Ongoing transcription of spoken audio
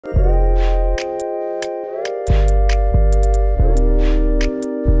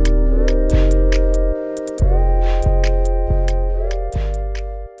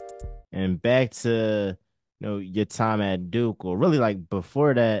back to your time at Duke, or really like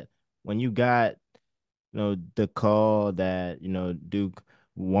before that, when you got the call that Duke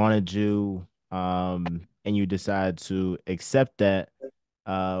wanted you, and you decided to accept that.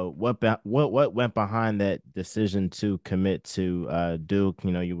 What went behind that decision to commit to Duke?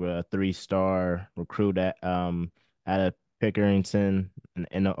 You were a three-star recruit at a Pickerington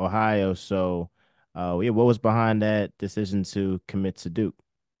in Ohio. So, yeah, what was behind that decision to commit to Duke?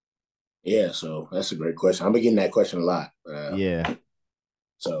 Yeah, so that's a great question. I've been getting that question a lot. Yeah.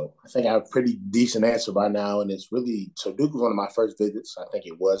 So I think I have a pretty decent answer by now. And it's really so Duke was one of my first visits. I think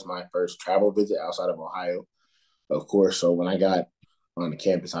it was my first travel visit outside of Ohio, of course. So when I got on the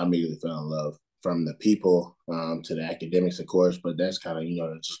campus, I immediately fell in love from the people to the academics, of course. But that's kind of,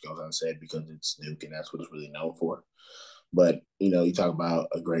 that just goes unsaid because it's Duke and that's what it's really known for. But you talk about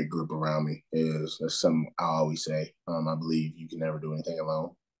a great group around me is that's something I always say. I believe you can never do anything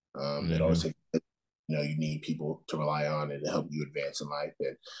alone. It always Hmm. takes you need people to rely on and to help you advance in life.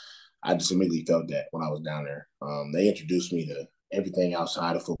 And I just immediately felt that when I was down there. They introduced me to everything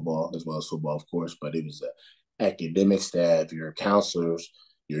outside of football, as well as football, of course, but it was the academic staff, your counselors,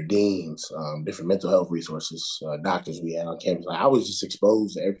 your deans, different mental health resources, doctors we had on campus. Like, I was just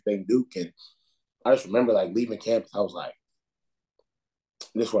exposed to everything Duke. And I just remember like leaving campus, I was like,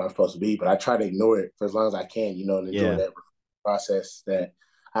 this is what I'm supposed to be. But I try to ignore it for as long as I can, and enjoy Yeah. that process that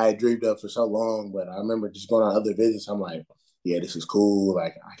I had dreamed of for so long. But I remember just going on other visits. I'm like, yeah, this is cool.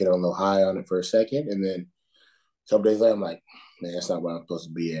 Like I get on a little high on it for a second. And then a couple days later, I'm like, man, that's not where I'm supposed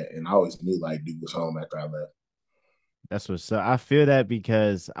to be at. And I always knew like Duke was home after I left. That's what's up. I feel that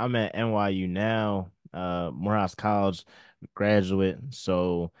because I'm at NYU now, Morehouse College graduate.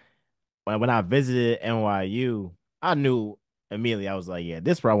 So when I visited NYU, I knew immediately. I was like, yeah,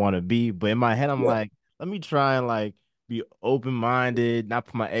 this is where I want to be. But in my head, I'm Yeah. like, let me try and like be open minded, not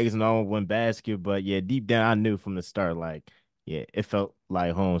put my eggs in all one basket. But yeah, deep down, I knew from the start, like, yeah, it felt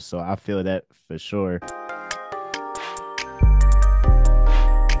like home. So I feel that for sure.